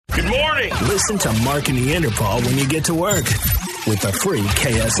Good morning. Listen to Mark and Neanderpaul when you get to work with the free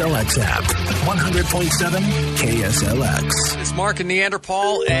KSLX app. 100.7 KSLX. It's Mark and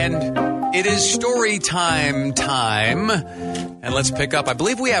Neanderpaul, and it is story time. And let's pick up. I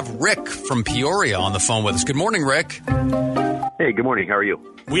believe we have Rick from Peoria on the phone with us. Good morning, Rick. Hey, good morning. How are you?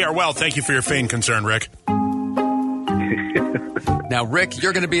 We are well. Thank you for your feigned concern, Rick. Now, Rick,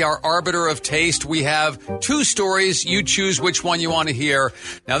 you're going to be our arbiter of taste. We have two stories. You choose which one you want to hear.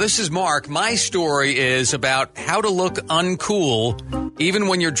 Now, this is Mark. My story is about how to look uncool even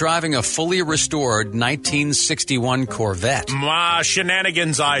when you're driving a fully restored 1961 Corvette.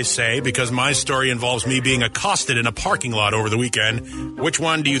 Shenanigans, I say, because my story involves me being accosted in a parking lot over the weekend. Which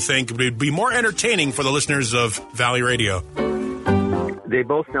one do you think would be more entertaining for the listeners of Valley Radio? They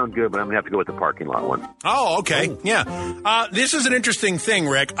both sound good, but I'm going to have to go with the parking lot one. Oh, okay. Ooh. Yeah. This is an interesting thing,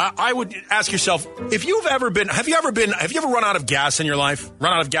 Rick. I would ask yourself, have you ever run out of gas in your life?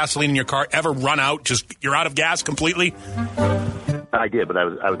 Run out of gasoline in your car? Ever run out? Just, you're out of gas completely? I did, but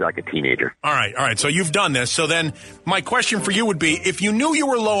I was like a teenager. All right. So you've done this. So then my question for you would be, if you knew you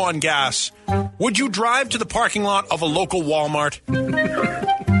were low on gas, would you drive to the parking lot of a local Walmart?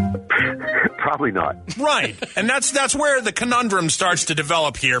 Probably not. Right. And that's where the conundrum starts to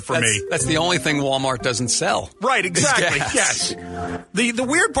develop here for me. That's the only thing Walmart doesn't sell. Right, exactly. Yes. The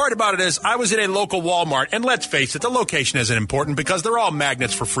weird part about it is I was in a local Walmart, and let's face it, the location isn't important because they're all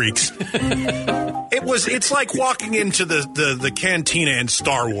magnets for freaks. It's like walking into the cantina in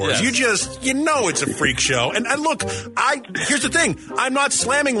Star Wars. Yes. You know it's a freak show. And look, here's the thing. I'm not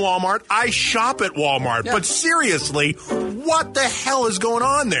slamming Walmart. I shop at Walmart. Yeah. But seriously, what the hell is going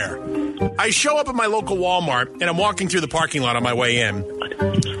on there? I show up at my local Walmart, and I'm walking through the parking lot on my way in.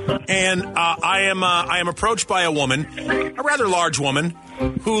 And I am approached by a woman, a rather large woman,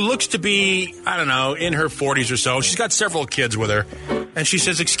 who looks to be, I don't know, in her 40s or so. She's got several kids with her. And she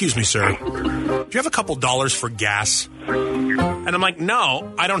says, "Excuse me, sir, do you have a couple dollars for gas?" And I'm like,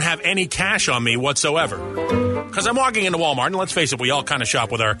 "No, I don't have any cash on me whatsoever." Because I'm walking into Walmart, and let's face it, we all kind of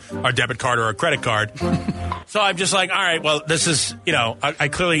shop with our debit card or our credit card. So I'm just like, all right, well, this is, I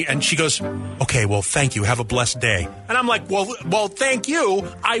clearly, and she goes, "Okay, well, thank you. Have a blessed day." And I'm like, well, thank you.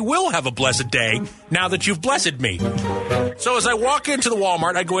 I will have a blessed day now that you've blessed me. So as I walk into the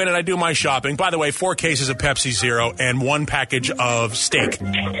Walmart, I go in and I do my shopping. By the way, 4 cases of Pepsi Zero and 1 package of steak.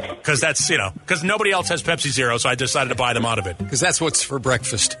 Because because nobody else has Pepsi Zero, so I decided to buy them out of it. Because that's what's for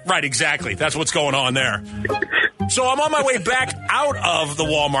breakfast. Right, exactly. That's what's going on there. So I'm on my way back out of the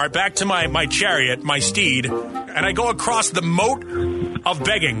Walmart, back to my chariot, my steed, and I go across the moat of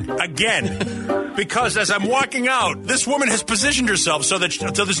begging again. Because as I'm walking out, this woman has positioned herself so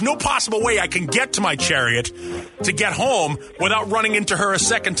there's no possible way I can get to my chariot to get home without running into her a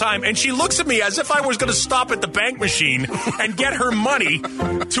second time. And she looks at me as if I was going to stop at the bank machine and get her money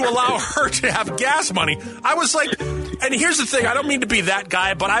to allow her to have gas money. I was like, and here's the thing, I don't mean to be that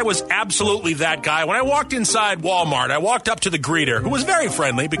guy, but I was absolutely that guy. When I walked inside Walmart, I walked up to the greeter, who was very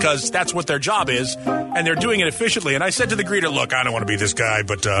friendly because that's what their job is, and they're doing it efficiently. And I said to the greeter, "Look, I don't want to be this guy,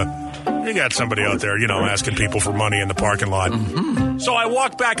 but you got somebody out there, asking people for money in the parking lot." Mm-hmm. So I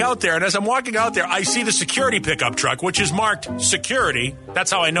walk back out there, and as I'm walking out there, I see the security pickup truck, which is marked security.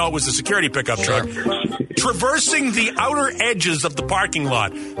 That's how I know it was the security pickup truck. Traversing the outer edges of the parking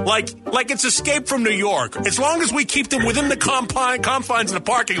lot, like it's Escape from New York. As long as we keep them within the confines of the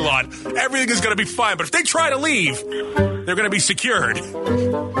parking lot, everything is going to be fine. But if they try to leave, they're going to be secured.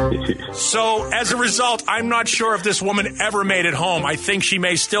 So as a result, I'm not sure if this woman ever made it home. I think she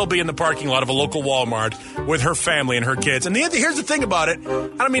may still be in the parking lot of a local Walmart with her family and her kids. And here's the thing about it.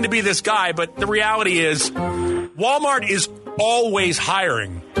 I don't mean to be this guy, but the reality is Walmart is always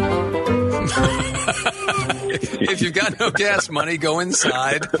hiring. If you've got no gas money, go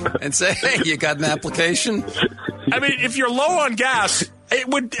inside and say, "Hey, you got an application?" I mean, if you're low on gas,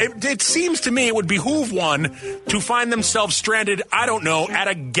 it seems to me it would behoove one to find themselves stranded, I don't know, at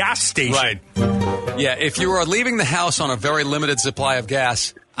a gas station. Right. Yeah, if you are leaving the house on a very limited supply of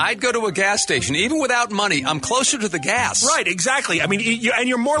gas, I'd go to a gas station. Even without money, I'm closer to the gas. Right, exactly. I mean,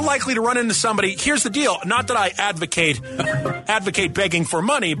 you're more likely to run into somebody. Here's the deal. Not that I advocate begging for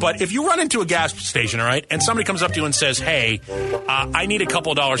money, but if you run into a gas station, all right, and somebody comes up to you and says, "Hey, I need a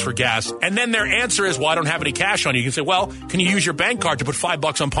couple of dollars for gas," and then their answer is, "Well, I don't have any cash on you." You can say, "Well, can you use your bank card to put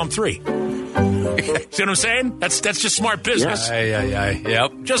 $5 on pump 3? See what I'm saying? That's just smart business. Yeah.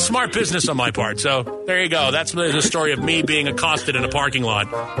 Yep. Just smart business on my part. So there you go. That's the story of me being accosted in a parking lot.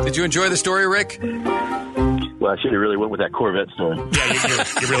 Did you enjoy the story, Rick? Well, I should have really went with that Corvette story. Yeah,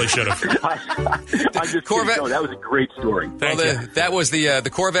 you really should have. I'm just Corvette. kidding. No, that was a great story. That was the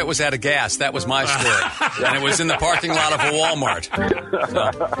Corvette was out of gas. That was my story, and it was in the parking lot of a Walmart. So.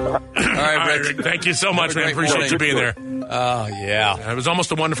 All right, Rick. Thank you so much, man. Appreciate you being there. Oh, yeah. It was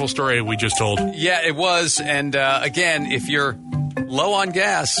almost a wonderful story we just told. Yeah, it was. And again, if you're low on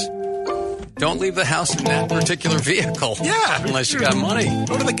gas, don't leave the house in that particular vehicle. Yeah. Unless you got money.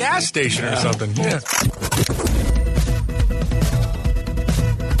 Go to the gas station or something. Yeah.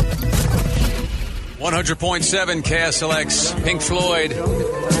 100.7 KSLX, Pink Floyd,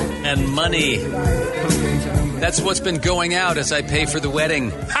 and Money. That's what's been going out as I pay for the wedding.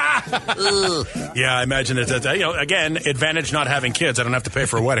 Yeah, I imagine it. Again, advantage not having kids. I don't have to pay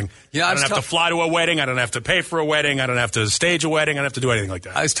for a wedding. Yeah, I don't have to fly to a wedding. I don't have to pay for a wedding. I don't have to stage a wedding. I don't have to do anything like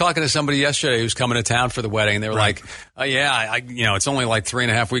that. I was talking to somebody yesterday who's coming to town for the wedding, and they were like, it's only like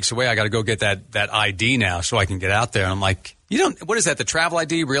 3.5 weeks away. I got to go get that ID now so I can get out there. And I'm like, what is that, the travel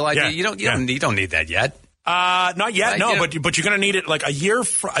ID, real ID? Yeah. You don't need that yet. Not yet, no, but you're going to need it like a year.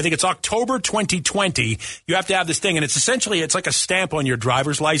 I think it's October 2020. You have to have this thing, and it's like a stamp on your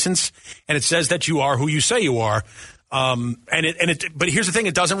driver's license, and it says that you are who you say you are. But here's the thing: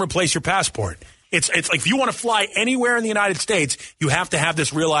 it doesn't replace your passport. It's like if you want to fly anywhere in the United States, you have to have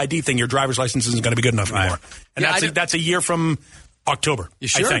this real ID thing. Your driver's license isn't going to be good enough anymore, and that's a year from October. You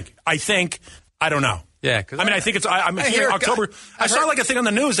sure? I think. I don't know. Yeah, I think it's. I'm hearing October. I saw like a thing on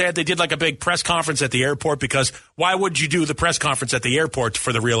the news. They did like a big press conference at the airport because why would you do the press conference at the airport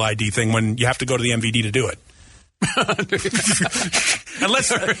for the real ID thing when you have to go to the MVD to do it?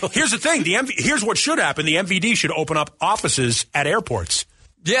 Here's the thing. Here's what should happen. The MVD should open up offices at airports.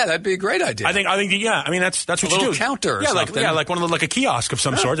 Yeah, that'd be a great idea. I think. Yeah. I mean, that's what you do. A little counter or something. Like a kiosk of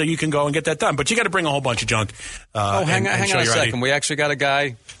some sort that you can go and get that done. But you got to bring a whole bunch of junk. Hang on a second. ID. We actually got a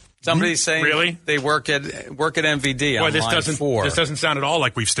guy. Somebody's saying really? They work at MVD. Boy, on this line 4. This doesn't sound at all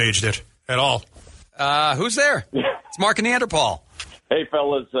like we've staged it at all. Who's there? It's Mark and Neanderpaul. Hey,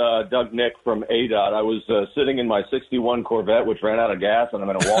 fellas, Doug Nick from ADOT. I was sitting in my 61 Corvette, which ran out of gas, and I'm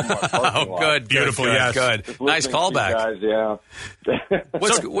in a Walmart parking lot. Good. Beautiful, yes. Good. Nice callback. Guys, yeah.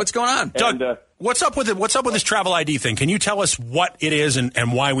 What's going on? Doug, what's up with it? What's up with this travel ID thing? Can you tell us what it is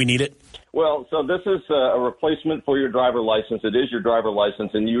and why we need it? Well, so this is a replacement for your driver license. It is your driver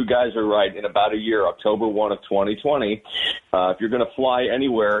license, and you guys are right. In about a year, October 1 of 2020, if you're going to fly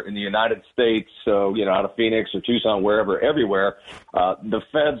anywhere in the United States, so, out of Phoenix or Tucson, wherever, everywhere, the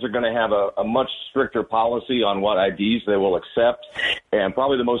feds are going to have a much stricter policy on what IDs they will accept. And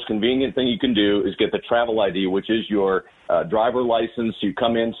probably the most convenient thing you can do is get the travel ID, which is your driver license. You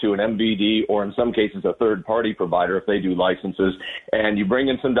come into an MVD or in some cases a third-party provider if they do licenses, and you bring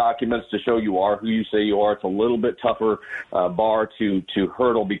in some documents to show you are who you say you are. It's a little bit tougher bar to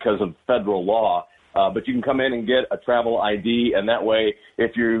hurdle because of federal law. But you can come in and get a travel ID, and that way,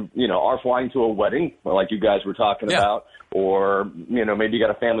 if you are flying to a wedding, like you guys were talking about, or maybe you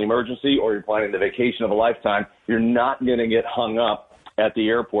got a family emergency, or you're planning the vacation of a lifetime, you're not going to get hung up at the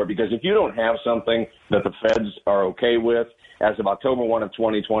airport, because if you don't have something that the feds are okay with, as of October 1 of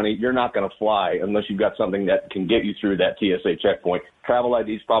 2020, you're not going to fly unless you've got something that can get you through that TSA checkpoint. Travel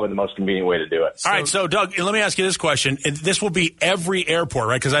ID is probably the most convenient way to do it. All right, so Doug, let me ask you this question. This will be every airport,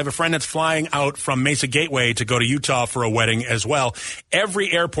 right? Because I have a friend that's flying out from Mesa Gateway to go to Utah for a wedding as well.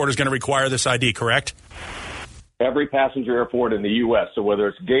 Every airport is going to require this ID, correct? Every passenger airport in the U.S., so whether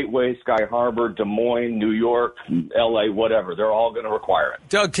it's Gateway, Sky Harbor, Des Moines, New York, L.A., whatever, they're all going to require it.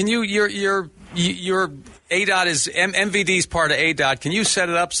 Doug, can you your ADOT is MVD's part of ADOT. Can you set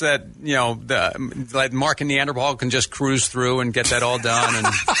it up so that like Mark and Neanderpaul can just cruise through and get that all done and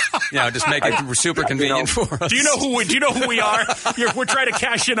just make it super convenient for us? Do you know who we are? We're trying to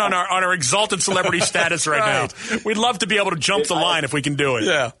cash in on our exalted celebrity status right now. We'd love to be able to jump the line if we can do it.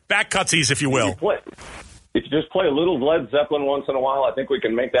 Yeah, back cutsies if you will. If you just play a little Led Zeppelin once in a while, I think we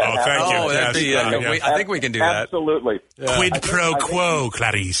can make that happen. Thank you. I think we can do that. Absolutely. Yeah. Quid pro quo,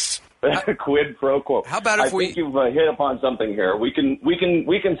 Clarice. Quid pro quo. How about if I think you've hit upon something here. We can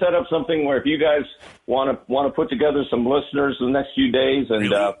set up something where if you guys want to put together some listeners in the next few days,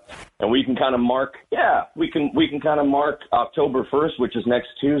 and and we can kind of mark. Yeah, we can kind of mark October 1st, which is next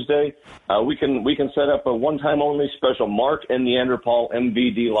Tuesday. We can set up a one-time only special Mark and Neanderpaul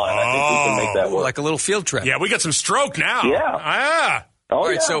MVD line. I think we can make that work. Like a little field trip. Yeah, we got some stroke now. Yeah. Ah. All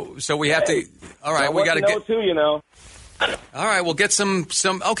right, so we have to. All right, we got to get. Too, All right, we'll get some.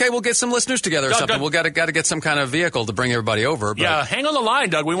 Okay, we'll get some listeners together or something. We'll got to get some kind of vehicle to bring everybody over. But. Yeah, hang on the line,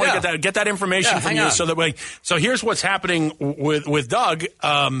 Doug. We want to get that information from you so that way. So here's what's happening with Doug.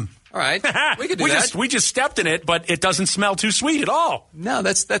 All right, we could do that. We just stepped in it, but it doesn't smell too sweet at all. No,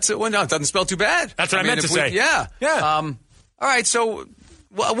 that's it. Well, no, it doesn't smell too bad. That's what I meant to say. Yeah. All right, so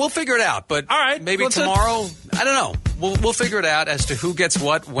we'll figure it out. But all right, maybe tomorrow. I don't know. We'll figure it out as to who gets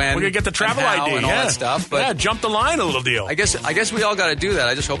what when. We're gonna get the travel ID and all that stuff. But jump the line a little deal. I guess we all got to do that.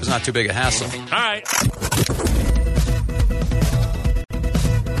 I just hope it's not too big a hassle. All right.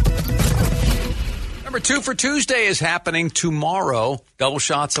 Number 2 for Tuesday is happening tomorrow. Double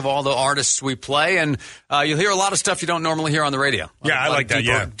shots of all the artists we play, and you'll hear a lot of stuff you don't normally hear on the radio. Yeah, I like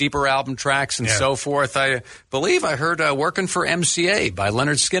that, deeper album tracks and so forth. I believe I heard Working for MCA by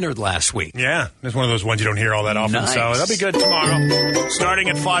Leonard Skinner last week. Yeah, it's one of those ones you don't hear all that often, nice. So that'll be good tomorrow. Starting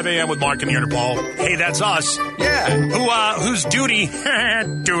at 5 a.m. with Mark and Neanderpaul. Hey, that's us. Yeah. Whose duty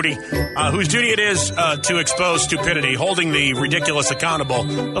it is to expose stupidity, holding the ridiculous accountable.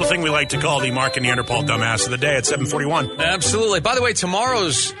 Little thing we like to call the Mark and Neanderpaul dumbass of the day at 7:41. Absolutely. By the way,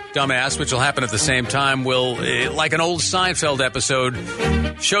 tomorrow's dumbass, which will happen at the same time, will, like an old Seinfeld episode,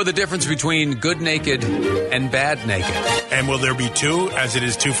 show the difference between good naked and bad naked. And will there be 2, as it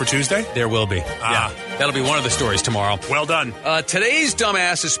is 2 for Tuesday? There will be. Yeah. That'll be one of the stories tomorrow. Well done. Today's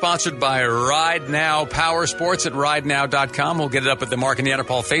dumbass is sponsored by Ride Now Power Sports at RideNow.com. We'll get it up at the Mark and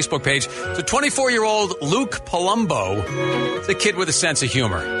Neanderpaul Facebook page. So 24-year-old Luke Palumbo is a kid with a sense of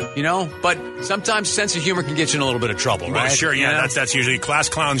humor, but sometimes sense of humor can get you in a little bit of trouble, right? Well, sure, yeah. That's usually, class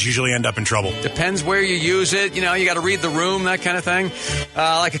clowns usually end up in trouble. Depends where you use it. You got to read the room, that kind of thing.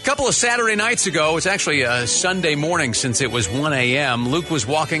 Like a couple of Saturday nights ago, it's actually a Sunday morning since it was 1 a.m., Luke was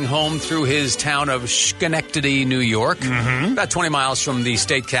walking home through his town of Schenectady, New York, about 20 miles from the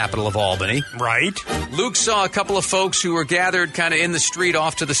state capital of Albany. Right. Luke saw a couple of folks who were gathered kind of in the street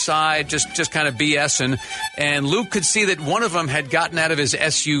off to the side, just kind of BSing, and Luke could see that one of them had gotten out of his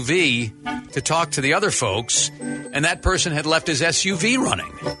SUV to talk to the other folks, and that person had left his SUV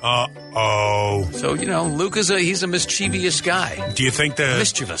running. Uh-oh. So, Luke he's a mischievous guy. Do you think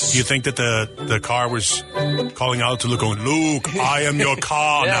mischievous. Do you think that the car was calling out to Luke, going, Luke, I am your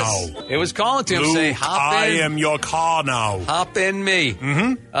car yes. now. It was calling to him, Luke, saying, hop in. I am your car now. Hop in me.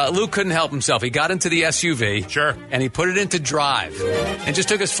 Mm-hmm. Luke couldn't help himself. He got into the SUV. Sure. And he put it into drive. And just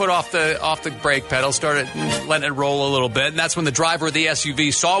took his foot off the brake pedal, started letting it roll a little bit. And that's when the driver of the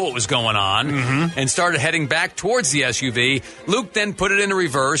SUV saw what was going on and started heading back towards the SUV. Luke then put it into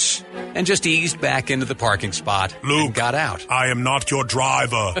reverse and just eased back into the parking spot. Luke, and got out. I am not your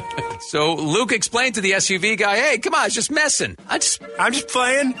driver. So Luke explained to the SUV guy, hey, come on, I was just messing. I'm just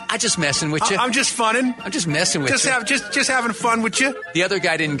playing. I'm just messing with you. I'm just funning. I'm just messing with you. Just having fun with you. The other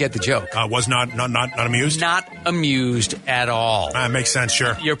guy didn't get the joke. Was not amused? Not amused at all. Makes sense,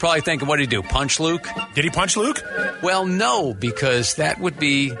 sure. You're probably thinking, what did he do, punch Luke? Did he punch Luke? Well, no, because that would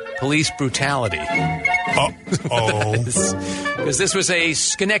be police brutality. Uh-oh. Because this was a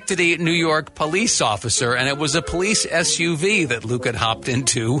Schenectady, New York police officer, and it was a police SUV that Luke had hopped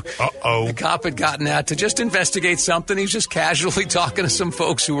into. Uh-oh. The cop had gotten out to just investigate something. He was just casually talking to some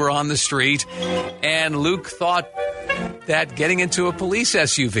folks who were on the street, and Luke thought that getting into a police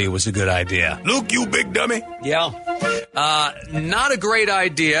SUV was a good idea. Luke, you big dummy. Yeah. Not a great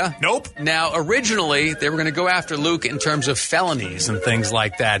idea. Nope. Now, originally, they were going to go after Luke in terms of felonies and things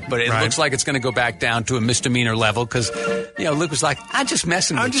like that, but it looks like it's going to go back down to a misdemeanor level because, Luke was like, I'm just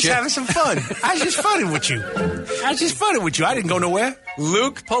messing with you. I'm just having some fun. I was just funning with you. I didn't go nowhere.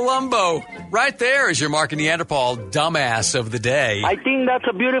 Luke Palumbo. Right there is your Mark and Neanderpaul dumbass of the day. I think that's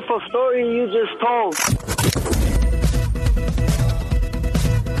a beautiful story you just told.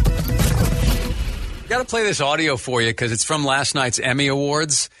 Got to play this audio for you because it's from last night's Emmy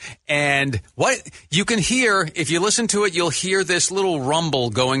Awards. And what you can hear, if you listen to it, you'll hear this little rumble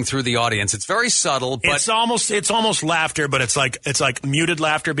going through the audience. It's very subtle, but it's almost laughter, but it's like muted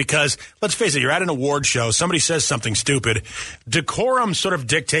laughter because let's face it, you're at an award show, somebody says something stupid. Decorum sort of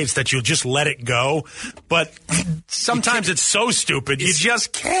dictates that you'll just let it go, but sometimes it's so stupid you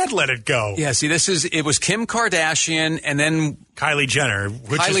just can't let it go. Yeah, see, it was Kim Kardashian and then Kylie Jenner.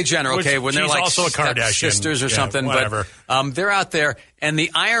 Okay, when they're like also a Kardashian sisters or something, whatever. But they're out there, and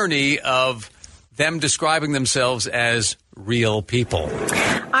the irony of them describing themselves as real people.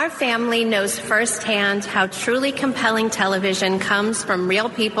 Our family knows firsthand how truly compelling television comes from real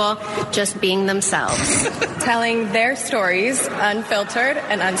people just being themselves. Telling their stories unfiltered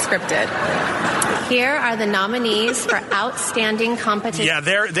and unscripted. Here are the nominees for Outstanding Competition. Yeah,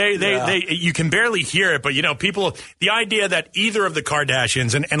 they you can barely hear it, but people, the idea that either of the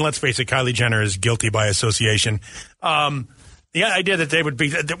Kardashians, and let's face it, Kylie Jenner is guilty by association. The idea that they would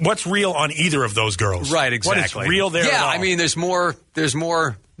be, what's real on either of those girls? Right, exactly. What is real there? Yeah, at all? I mean, there's more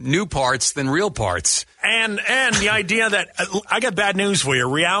new parts than real parts. And the idea that I got bad news for you.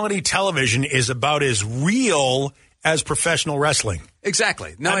 Reality television is about as real as professional wrestling.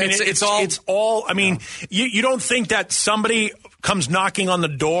 Exactly. No, I mean, it's all. I mean, you don't think that somebody comes knocking on the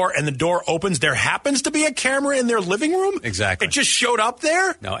door and the door opens. There happens to be a camera in their living room. Exactly. It just showed up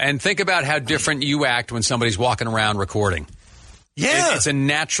there. No, and think about how different you act when somebody's walking around recording. Yeah, it's a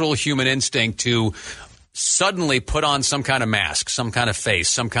natural human instinct to suddenly put on some kind of mask, some kind of face,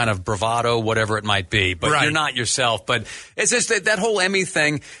 some kind of bravado, whatever it might be. But You're not yourself. But it's just that whole Emmy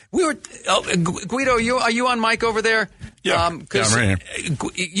thing. We were Guido. Are you on mic over there? Yeah, I'm right here.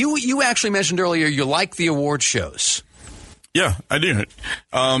 You actually mentioned earlier you like the award shows. Yeah, I do.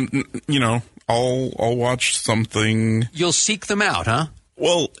 I'll watch something. You'll seek them out, huh?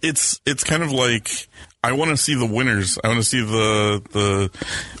 Well, it's kind of like I want to see the winners. I want to see the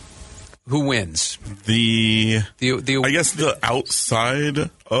who wins. The I guess the outside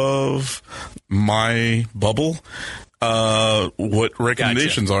of my bubble. What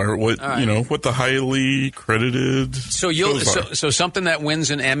recommendations are? What right. What the highly credited. So so something that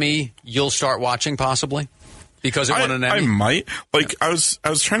wins an Emmy, you'll start watching possibly. Because it won an Emmy? I might. I was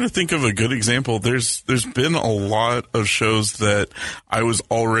trying to think of a good example. There's been a lot of shows that I was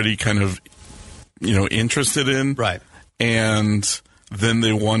already kind of, interested in. Right. And then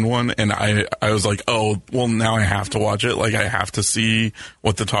they won one, and I was like, oh, well, now I have to watch it. Like, I have to see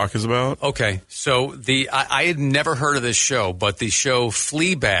what the talk is about. Okay. So I had never heard of this show, but the show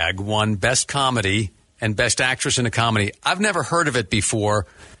Fleabag won Best Comedy and Best Actress in a Comedy. I've never heard of it before.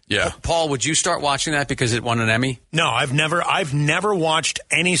 Yeah. Paul, would you start watching that because it won an Emmy? No, I've never watched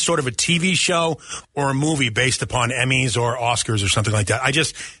any sort of a TV show or a movie based upon Emmys or Oscars or something like that.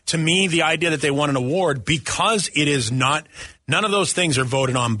 To me, the idea that they won an award, because it is not, none of those things are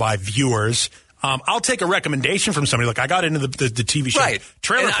voted on by viewers. I'll take a recommendation from somebody. Look, I got into the TV show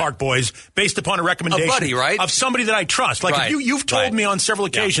Trailer Park Boys based upon a recommendation of somebody that I trust. Like if you've told me on several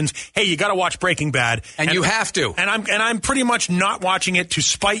occasions, hey, you got to watch Breaking Bad, and you have to, and I'm pretty much not watching it to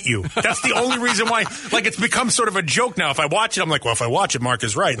spite you. That's the only reason why. Like it's become sort of a joke now. If I watch it, I'm like, well, if I watch it, Mark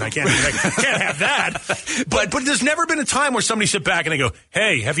is right, and I can't have that. But there's never been a time where somebody sit back and they go,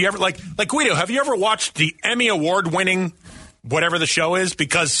 hey, have you ever like Guido? Have you ever watched the Emmy award winning whatever the show is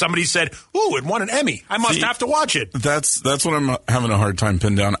because somebody said, ooh, it won an Emmy. I must have to watch it. That's what I'm having a hard time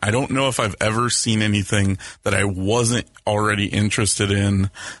pinning down. I don't know if I've ever seen anything that I wasn't already interested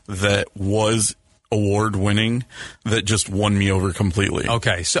in that was award winning that just won me over completely.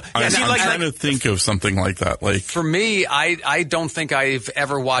 Okay. So I'm trying to think of something like that. Like for me, I don't think I've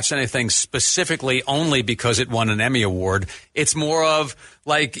ever watched anything specifically only because it won an Emmy award. It's more of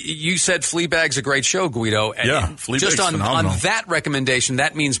like you said, Fleabag's a great show, Guido. And yeah, Fleabag's just on that recommendation,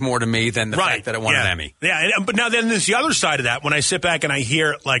 that means more to me than the fact that it won an Emmy. Yeah, but now then there's the other side of that. When I sit back and I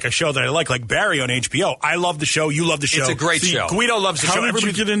hear like a show that I like Barry on HBO, I love the show. You love the show. It's a great show. Guido loves the show. How did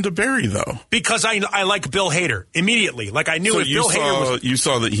you get into Barry though? Because I like Bill Hader immediately. Like I knew Bill Hader was. You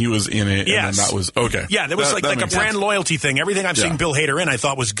saw that he was in it, and then that was okay. Yeah, there was like a brand loyalty thing. Everything I've seen Bill Hader in, I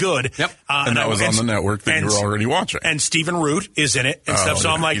thought was good. Yep, and that was on the network that you were already watching. And Stephen Root is in it and stuff. So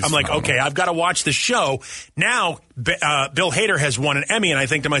I'm like, okay, I've got to watch the show. Now, Bill Hader has won an Emmy, and I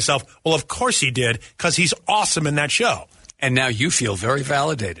think to myself, well, of course he did, because he's awesome in that show. And now you feel very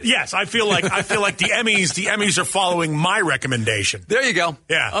validated. Yes, I feel like the Emmys are following my recommendation. There you go.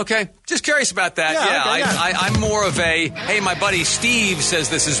 Yeah. Okay. Just curious about that. Yeah. I'm more of a, hey, my buddy Steve says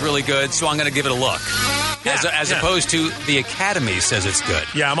this is really good, so I'm going to give it a look. As opposed to the Academy says it's good.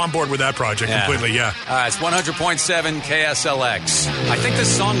 Yeah, I'm on board with that project completely, yeah. It's 100.7 KSLX. I think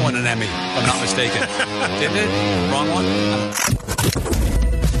this song won an Emmy, if I'm not mistaken. Didn't it? Wrong one?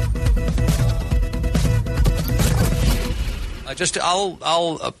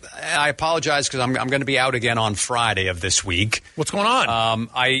 I apologize because I'm going to be out again on Friday of this week. What's going on?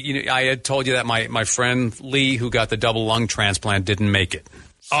 I had told you that my friend Lee, who got the double lung transplant, didn't make it.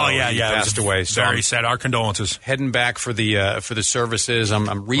 So he passed away. So very sad. Our condolences. Heading back for the services.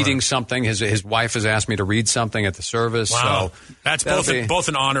 I'm reading something. His wife has asked me to read something at the service. Wow, so that's both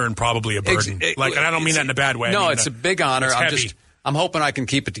an honor and probably a burden. And I don't mean that in a bad way. No, it's a big honor. It's heavy. I'm hoping I can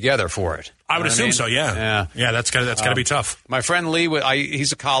keep it together for it. I would assume so. Yeah. That's gotta be tough. My friend Lee,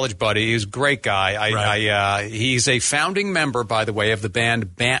 he's a college buddy. He's a great guy. He's a founding member, by the way, of the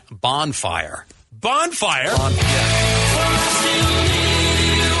band Bonfire. Bonfire.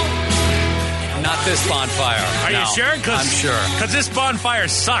 Not this bonfire. Are you sure? I'm sure. Because this bonfire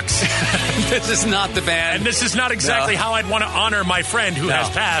sucks. This is not the band. And this is not exactly how I'd want to honor my friend who has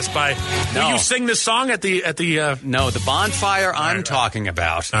passed by. No. Will you sing this song at the No, the bonfire I'm talking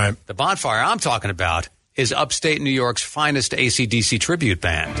about. The bonfire I'm talking about is upstate New York's finest AC/DC tribute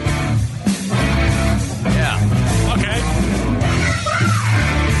band. Yeah. Okay.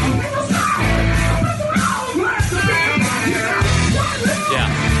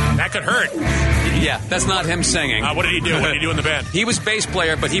 Yeah. That could hurt. Yeah, that's not him singing. What did he do? What did he do in the band? He was bass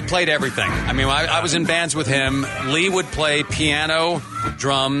player, but he played everything. I mean, I was in bands with him. Lee would play piano,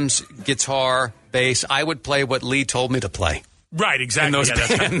 drums, guitar, bass. I would play what Lee told me to play. Right, exactly. In those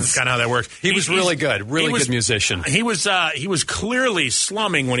That's kind of how that works. He was really good, good musician. He was clearly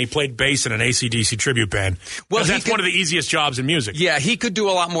slumming when he played bass in an AC/DC tribute band. Well, that's one of the easiest jobs in music. Yeah, he could do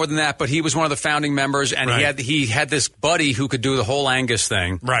a lot more than that, but he was one of the founding members, and he had this buddy who could do the whole Angus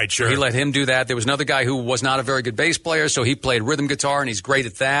thing. Right, sure. So he let him do that. There was another guy who was not a very good bass player, so he played rhythm guitar, and he's great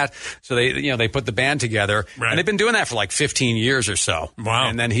at that. So they put the band together, and they've been doing that for like 15 years or so. Wow.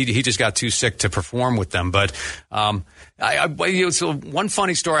 And then he just got too sick to perform with them, but. So one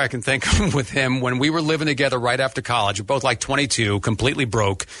funny story I can think of with him when we were living together right after college. We're both like 22, completely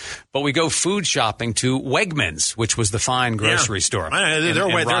broke, but we go food shopping to Wegmans, which was the fine grocery store in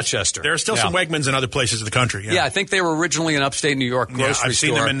Rochester. There are still some Wegmans in other places of the country. Yeah, I think they were originally an upstate New York grocery store. I've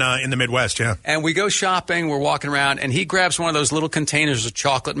seen them in the Midwest, yeah. And we go shopping, we're walking around, and he grabs one of those little containers of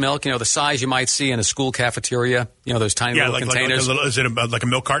chocolate milk, the size you might see in a school cafeteria, those tiny little containers. Is it like a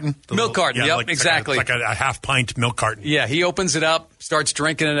milk carton? Milk carton, yep, exactly. Like a half pint milk carton. Yeah, he opens it up, starts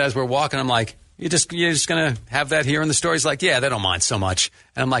drinking it as we're walking. I'm like, you're just going to have that here in the store? He's like, yeah, they don't mind so much.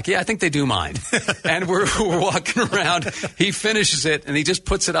 And I'm like, yeah, I think they do mind. And we're walking around. He finishes it, and he just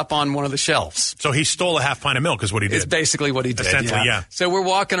puts it up on one of the shelves. So he stole a half pint of milk is what he did. It's basically what he did. Essentially, yeah. So we're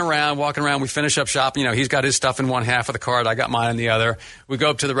walking around. We finish up shopping. He's got his stuff in one half of the cart. I got mine in the other. We go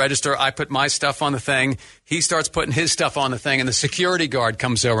up to the register. I put my stuff on the thing. He starts putting his stuff on the thing, and the security guard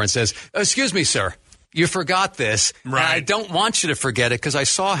comes over and says, excuse me, sir. You forgot this, and I don't want you to forget it because I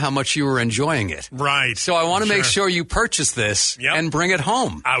saw how much you were enjoying it. Right. So I want to make sure you purchase this and bring it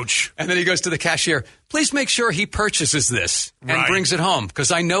home. Ouch. And then he goes to the cashier, please make sure he purchases this and brings it home because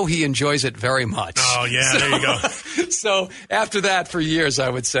I know he enjoys it very much. Oh, yeah, there you go. So after that, for years, I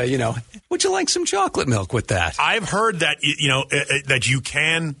would say, would you like some chocolate milk with that? I've heard that, that you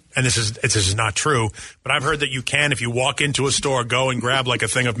can, and this is not true, but I've heard that you can, if you walk into a store, go and grab like a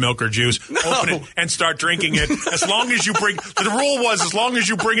thing of milk or juice, open it, and start drinking it as long as you the rule was as long as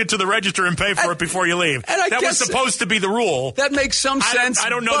you bring it to the register and pay for it before you leave. That was supposed to be the rule. That makes some sense. I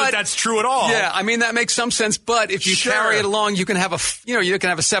don't know that that's true at all. Yeah, I mean, that makes some sense, but if you carry it along, you can have a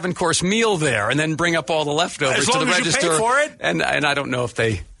 7-course meal there and then bring up all the leftovers to the register. As long as you pay for it? And I don't know if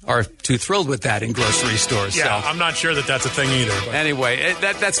they are too thrilled with that in grocery stores. Yeah, so. I'm not sure that that's a thing either. But. Anyway,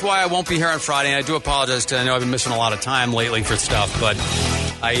 that's why I won't be here on Friday, and I do apologize because I know I've been missing a lot of time lately for stuff, but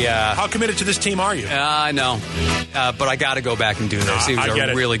How committed to this team are you? I know, but I got to go back and do this. He was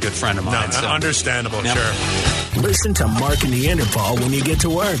a really good friend of mine. So. Understandable, sure. Listen to Mark and Neanderpaul when you get to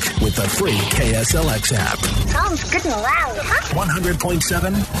work with the free KSLX app. Sounds good and loud, huh?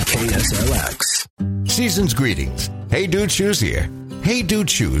 100.7 KSLX. Season's greetings. Hey Dude Shoes here. Hey Dude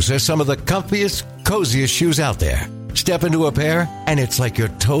Shoes are some of the comfiest, coziest shoes out there. Step into a pair, and it's like your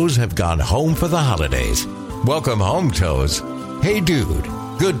toes have gone home for the holidays. Welcome home, toes. Hey Dude,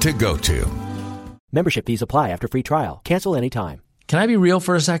 good to go to. Membership fees apply after free trial. Cancel anytime. Can I be real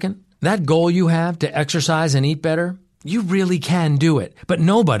for a second? That goal you have to exercise and eat better, you really can do it. But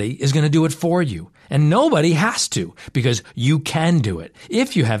nobody is going to do it for you. And nobody has to, because you can do it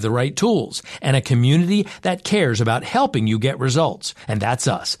if you have the right tools and a community that cares about helping you get results. And that's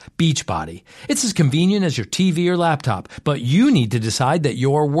us, Beachbody. It's as convenient as your TV or laptop, but you need to decide that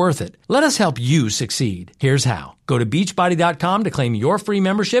you're worth it. Let us help you succeed. Here's how. Go to beachbody.com to claim your free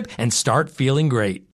membership and start feeling great.